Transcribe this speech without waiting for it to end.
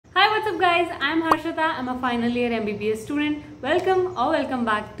What's up guys, I'm Harshita. I'm a final year MBBS student. Welcome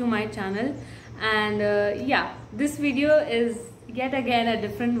back to my channel. And yeah, this video is yet again a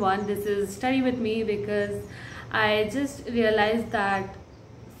different one. This is study with me because I just realized that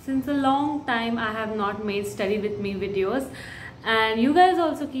since a long time I have not made study with me videos, and you guys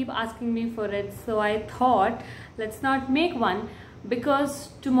also keep asking me for it, so I thought let's not make one. Because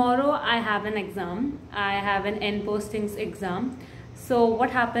tomorrow I have an exam. I have an end postings exam. So what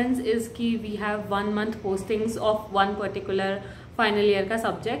happens is कि we have 1 month postings of one particular final year ka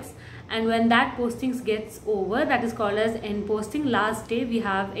subjects, and when that postings gets over, that is called as end posting. Last day we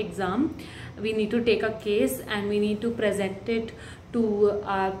have exam. We need to take a case and we need to present it to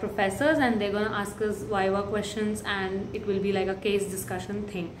our professors, and they're gonna ask us viva questions, and it will be like a case discussion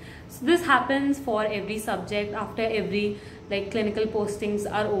thing. So this happens for every subject after every clinical postings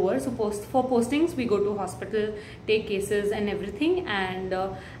are over. So for postings we go to hospital, take cases and everything, and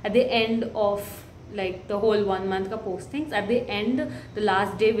at the end of the whole 1 month ka postings, at the end, the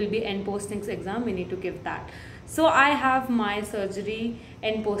last day will be end postings exam. We need to give that. So I have my surgery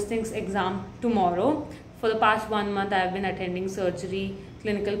end postings exam tomorrow. For the past 1 month I have been attending surgery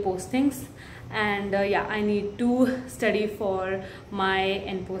clinical postings, and yeah, I need to study for my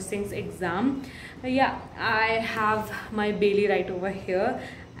end postings exam. Yeah, I have my Bailey right over here,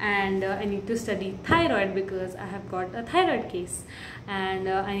 and I need to study thyroid because I have got a thyroid case, and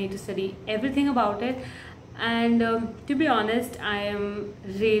I need to study everything about it. And to be honest, I am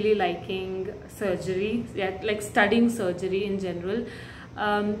really liking surgery, studying surgery in general.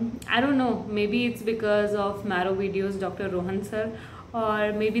 I don't know, maybe it's because of Marrow videos, Dr. Rohan sir,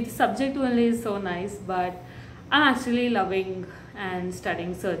 or maybe the subject only is so nice, but I'm actually loving and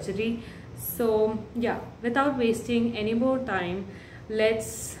studying surgery. So yeah, without wasting any more time,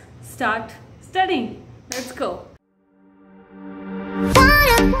 let's start studying. Let's go.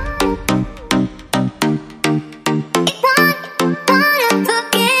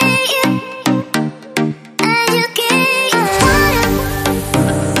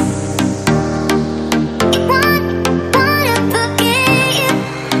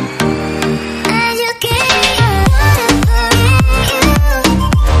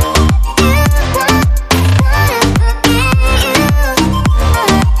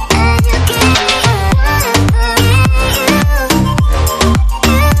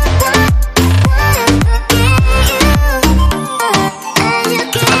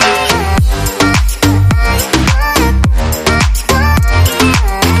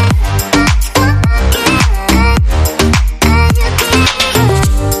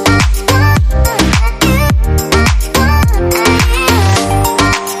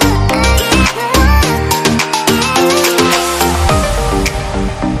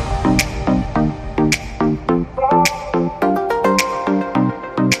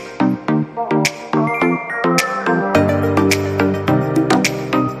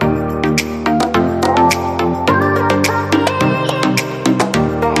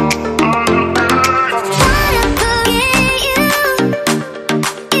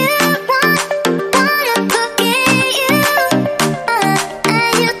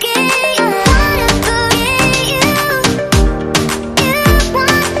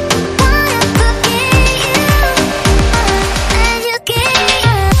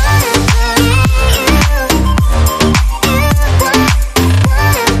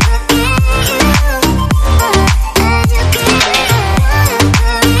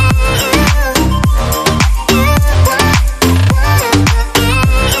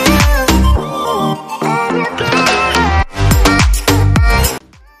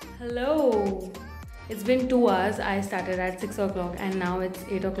 It's been 2 hours. I started at 6 o'clock and now it's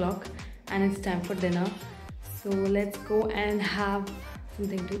 8 o'clock and it's time for dinner. So let's go and have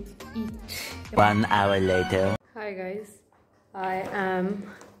something to eat. 1 hour later. Hi guys, I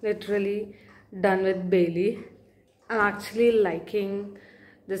am literally done with Bailey. I'm actually liking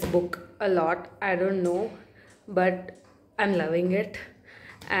this book a lot. I don't know, but I'm loving it.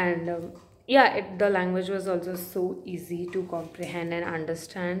 And yeah, the language was also so easy to comprehend and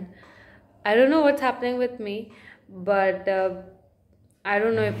understand. I don't know what's happening with me, but I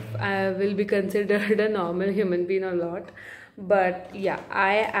don't know if I will be considered a normal human being or not. But yeah,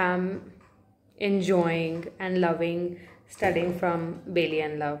 I am enjoying and loving studying from Bailey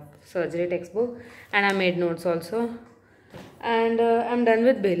and Love surgery textbook, and I made notes also. And I'm done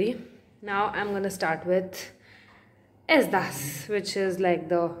with Bailey. Now I'm gonna start with ESDAS, which is like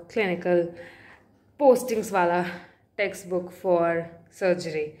the clinical postings wala textbook for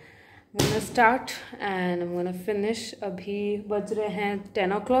surgery. I'm gonna start and I'm gonna finish. Abhi baj rahe hain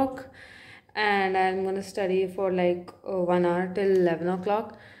 10 o'clock and I'm gonna study for like 1 hour till 11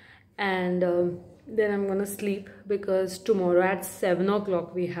 o'clock, and then I'm gonna sleep because tomorrow at 7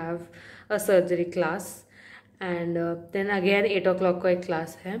 o'clock we have a surgery class, and then again 8 o'clock कोई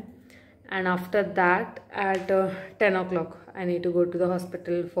class है, and after that at 10 o'clock I need to go to the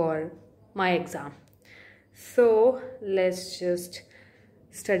hospital for my exam. So let's just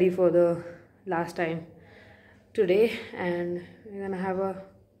study for the last time today, and we're gonna have a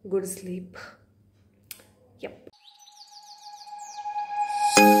good sleep. Yep.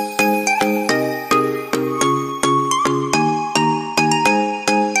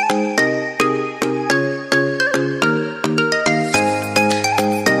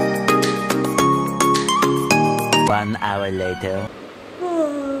 One hour later.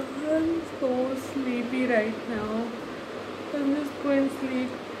 Oh, I'm so sleepy right now. I'm just going to sleep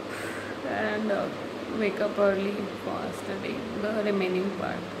and wake up early for studying the remaining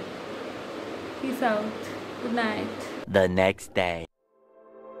part. Peace out. Good night. The next day.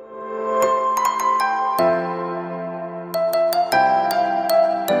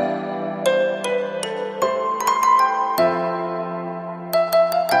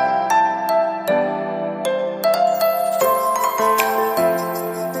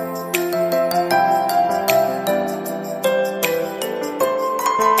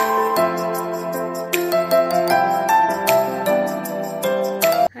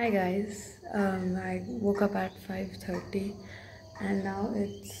 Hi guys, I woke up at 5:30 and now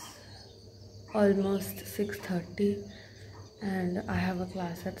it's almost 6:30 and I have a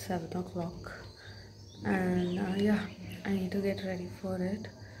class at 7 o'clock, and yeah, I need to get ready for it.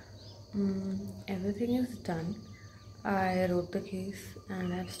 Everything is done. I wrote the case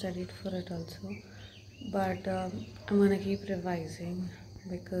and I've studied for it also, but I'm gonna keep revising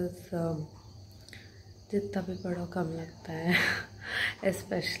because जितना भी पढ़ो कम लगता है.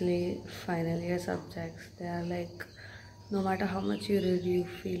 Especially final year subjects, they are like, no matter how much you read you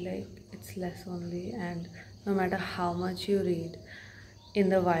feel like it's less only, and no matter how much you read in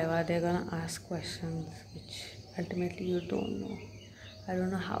the viva they're gonna ask questions which ultimately you don't know. I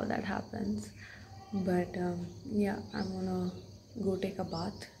don't know how that happens, but yeah, I'm gonna go take a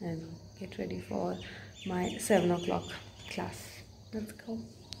bath and get ready for my 7 o'clock class. Let's go.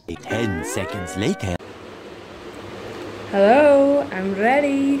 10 seconds later. Hello, I'm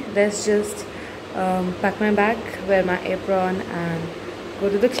ready. Let's just pack my bag, wear my apron and go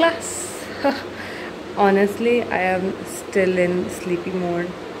to the class. Honestly, I am still in sleepy mode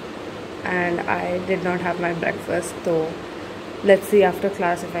and I did not have my breakfast, so let's see after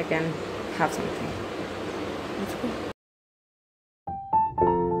class if I can have something. Let's go.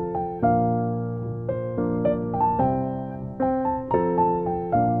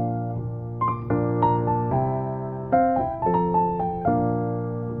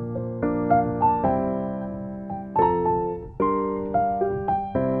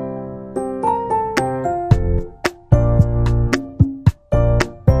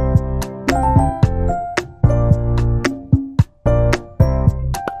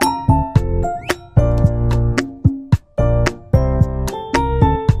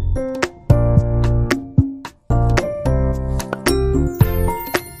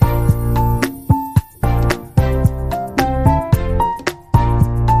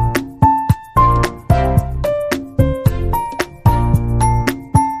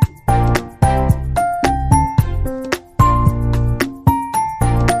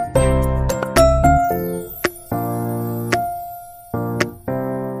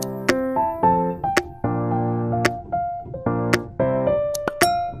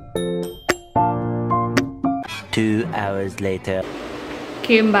 2 hours later.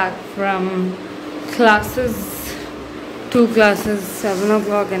 Came back from classes, 2 classes, 7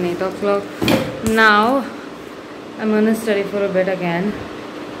 o'clock and 8 o'clock. Now I'm gonna study for a bit again,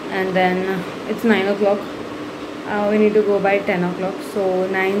 and then it's 9 o'clock. We need to go by 10 o'clock, so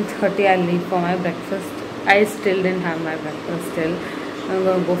 9:30 I'll leave for my breakfast. I still didn't have my breakfast still. I'm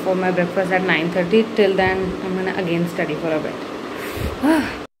gonna go for my breakfast at 9:30. Till then I'm gonna again study for a bit.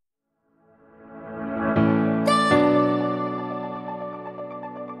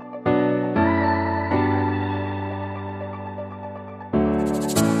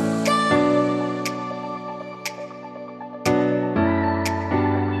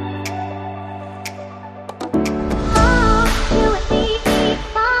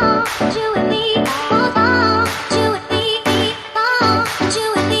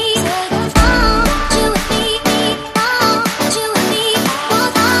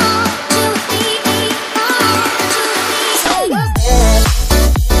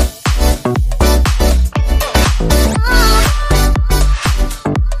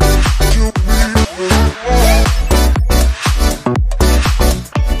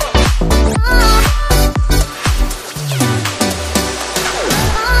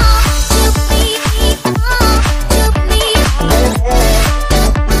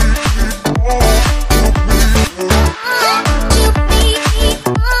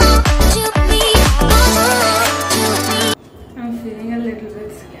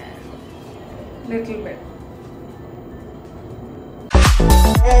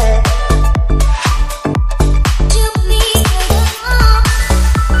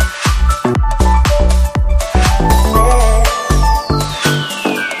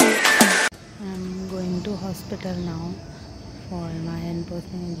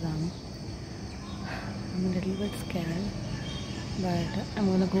 bit scared, but I'm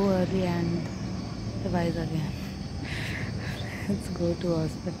gonna go early and revise again. Let's go to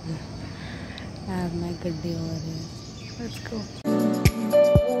hospital. I have my good day over here. Let's go.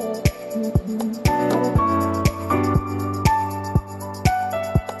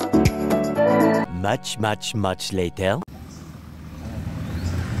 Much later.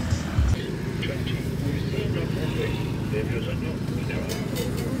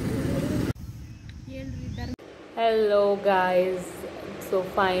 Hello guys, so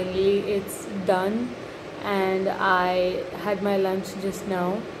finally it's done and I had my lunch just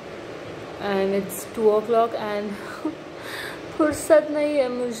now and it's 2 o'clock and फुर्सत नहीं है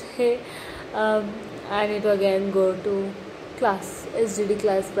मुझे. I need to again go to class, SGD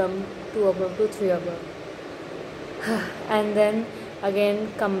class from 2 o'clock to 3 o'clock and then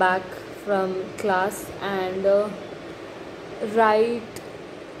again come back from class and write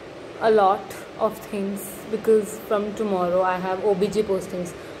a lot of things because from tomorrow I have OBG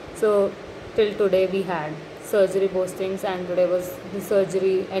postings. So till today we had surgery postings and today was the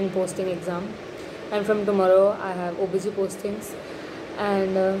surgery end posting exam, and from tomorrow I have OBG postings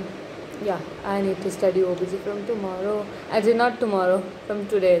and yeah, I need to study OBG from tomorrow. Actually not tomorrow, from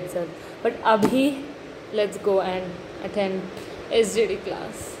today itself. But abhi let's go and attend SGD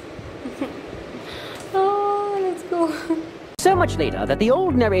class. Oh, let's go. So much later that the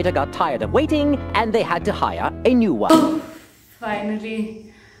old narrator got tired of waiting and they had to hire a new one.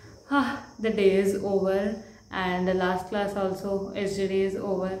 Finally, the day is over and the last class also, SGD, is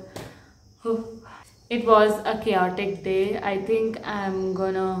over. It was a chaotic day. I think I'm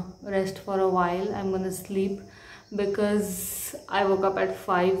gonna rest for a while. I'm gonna sleep because I woke up at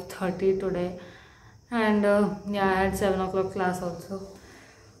 5:30 today and yeah, I had 7 o'clock class also.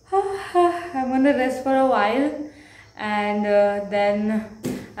 I'm gonna rest for a while and then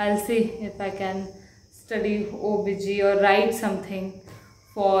I'll see if I can study OBG or write something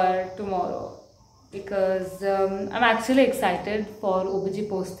for tomorrow because I'm actually excited for OBG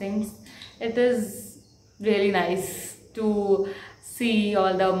postings. It is really nice to see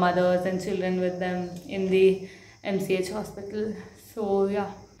all the mothers and children with them in the MCH hospital. So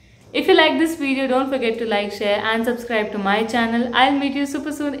yeah. If you like this video, don't forget to like, share and subscribe to my channel. I'll meet you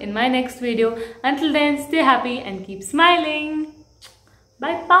super soon in my next video. Until then, stay happy and keep smiling.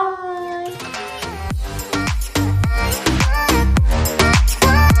 Bye bye.